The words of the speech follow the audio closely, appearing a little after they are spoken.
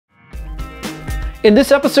In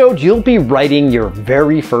this episode, you'll be writing your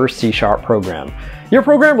very first C# program. Your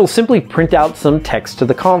program will simply print out some text to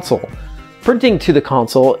the console. Printing to the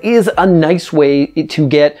console is a nice way to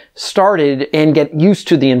get started and get used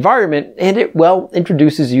to the environment, and it, well,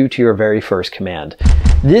 introduces you to your very first command.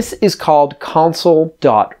 This is called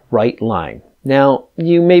console.writeLine. Now,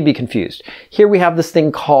 you may be confused. Here we have this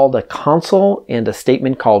thing called a console and a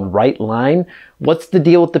statement called writeLine. What's the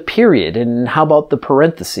deal with the period, and how about the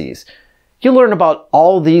parentheses? You'll learn about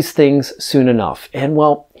all these things soon enough. And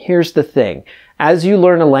well, here's the thing. As you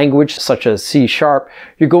learn a language such as C#,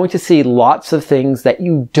 you're going to see lots of things that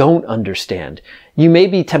you don't understand. You may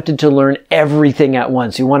be tempted to learn everything at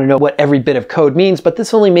once. You want to know what every bit of code means, but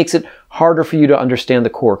this only makes it harder for you to understand the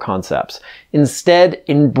core concepts. Instead,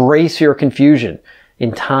 embrace your confusion.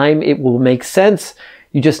 In time, it will make sense.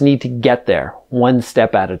 You just need to get there, one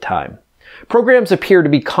step at a time. Programs appear to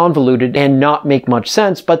be convoluted and not make much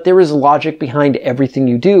sense, but there is logic behind everything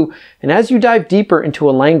you do, and as you dive deeper into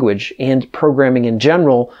a language and programming in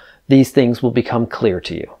general, these things will become clear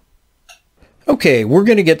to you. Okay, we're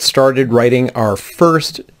going to get started writing our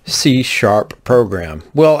first C# program.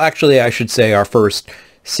 Well, actually, I should say our first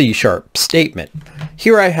C# statement.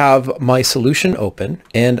 Here I have my solution open,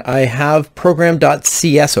 and I have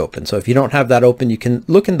program.cs open. So if you don't have that open, you can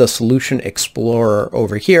look in the Solution Explorer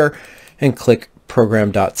over here and click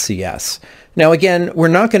program.cs. Now again, we're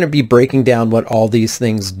not going to be breaking down what all these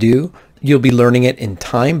things do. You'll be learning it in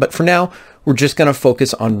time, but for now, we're just going to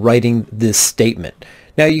focus on writing this statement.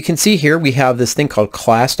 Now you can see here we have this thing called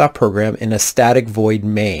class.program in a static void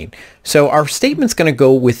main. So our statement's going to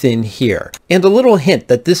go within here. And a little hint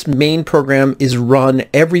that this main program is run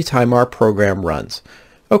every time our program runs.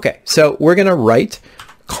 Okay, so we're going to write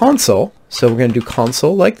console. So we're going to do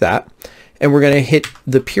console like that. And we're going to hit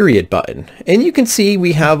the period button. And you can see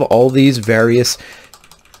we have all these various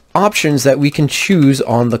options that we can choose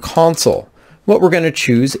on the console. What we're going to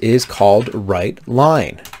choose is called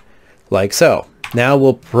writeLine, like so. Now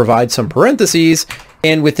we'll provide some parentheses,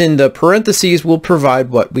 and within the parentheses we'll provide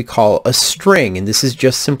what we call a string, and this is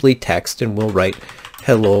just simply text, and we'll write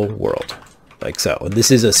hello world, like so. And this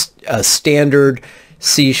is a standard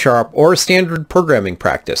C# or a standard programming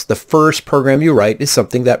practice. The first program you write is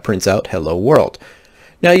something that prints out hello world.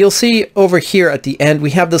 Now you'll see over here at the end we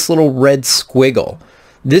have this little red squiggle.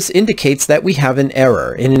 This indicates that we have an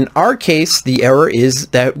error, and in our case the error is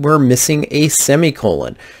that we're missing a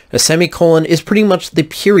semicolon. A semicolon is pretty much the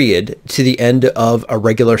period to the end of a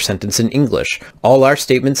regular sentence in English. All our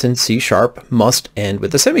statements in C# must end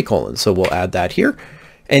with a semicolon, so we'll add that here,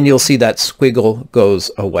 and you'll see that squiggle goes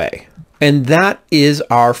away. And that is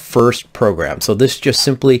our first program. So this just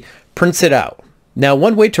simply prints it out. Now,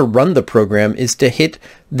 one way to run the program is to hit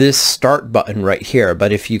this start button right here.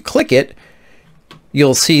 But if you click it,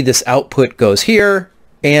 you'll see this output goes here,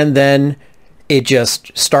 and then it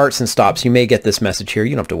just starts and stops. You may get this message here.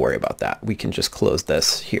 You don't have to worry about that. We can just close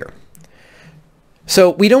this here.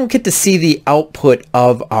 So we don't get to see the output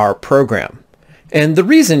of our program. And the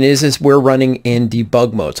reason is we're running in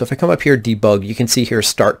debug mode. So if I come up here, debug, you can see here,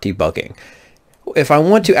 start debugging. If I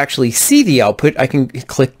want to actually see the output, I can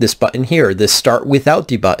click this button here, this start without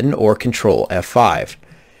debug button, or control F5.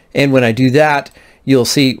 And when I do that, you'll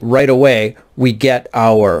see right away, we get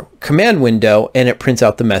our command window and it prints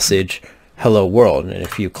out the message, hello world. And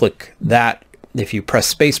if you click that, if you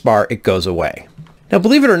press spacebar, it goes away. Now,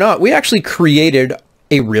 believe it or not, we actually created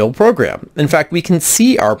a real program. In fact, we can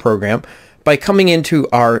see our program by coming into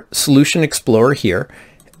our Solution Explorer here,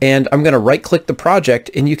 and I'm going to right click the project,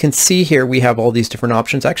 and you can see here we have all these different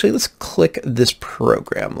options. Actually, let's click this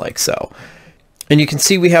program like so. And you can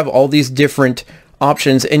see we have all these different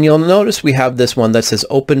options, and you'll notice we have this one that says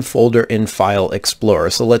Open Folder in File Explorer.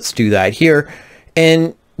 So let's do that here.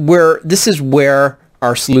 And this is where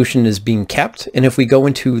our solution is being kept. And if we go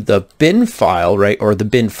into the bin file, right, or the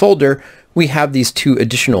bin folder, we have these two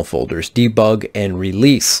additional folders, debug and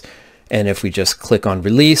release. And if we just click on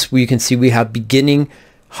release, we can see we have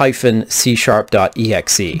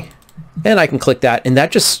beginning-c#.exe. And I can click that, and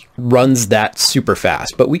that just runs that super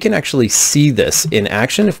fast. But we can actually see this in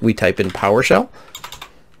action if we type in PowerShell.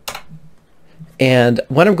 And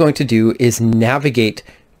what I'm going to do is navigate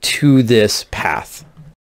to this path.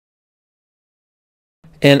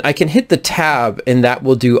 And I can hit the tab, and that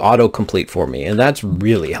will do autocomplete for me. And that's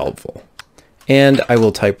really helpful. And I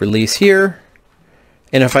will type release here.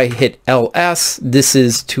 And if I hit ls, this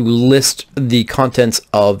is to list the contents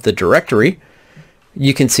of the directory.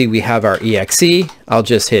 You can see we have our exe. I'll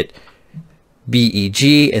just hit beg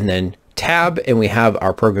and then tab, and we have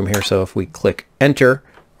our program here. So if we click enter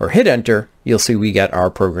or hit enter, you'll see we get our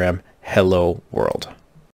program hello world.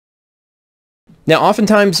 Now,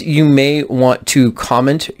 oftentimes you may want to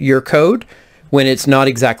comment your code when it's not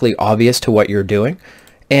exactly obvious to what you're doing.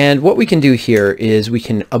 And what we can do here is we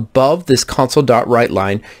can, above this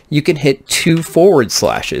console.WriteLine, you can hit 2 forward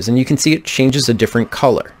slashes and you can see it changes a different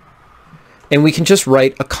color. And we can just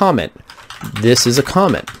write a comment. This is a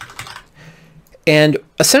comment. And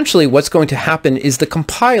essentially what's going to happen is the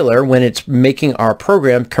compiler, when it's making our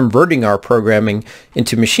program, converting our programming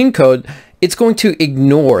into machine code, it's going to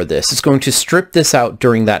ignore this. It's going to strip this out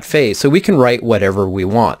during that phase, so we can write whatever we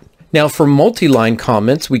want. Now for multi-line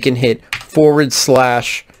comments, we can hit forward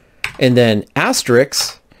slash and then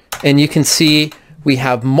asterisk, and you can see we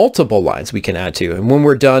have multiple lines we can add to. And when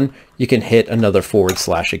we're done, you can hit another forward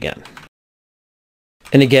slash again.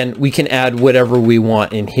 And again, we can add whatever we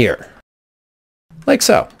want in here, like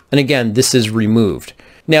so. And again, this is removed.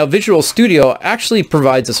 Now Visual Studio actually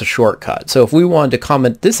provides us a shortcut. So if we wanted to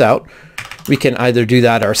comment this out, we can either do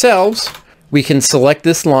that ourselves. We can select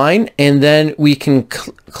this line and then we can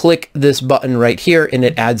click this button right here and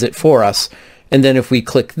it adds it for us. And then if we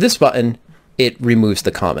click this button, it removes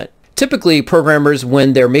the comment. Typically, programmers,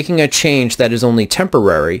 when they're making a change that is only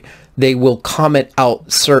temporary, they will comment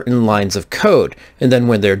out certain lines of code. And then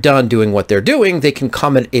when they're done doing what they're doing, they can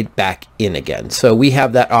comment it back in again. So we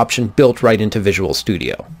have that option built right into Visual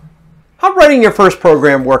Studio. How'd writing your first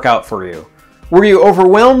program work out for you? Were you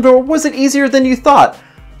overwhelmed, or was it easier than you thought?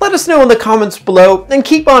 Let us know in the comments below and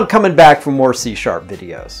keep on coming back for more C#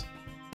 videos.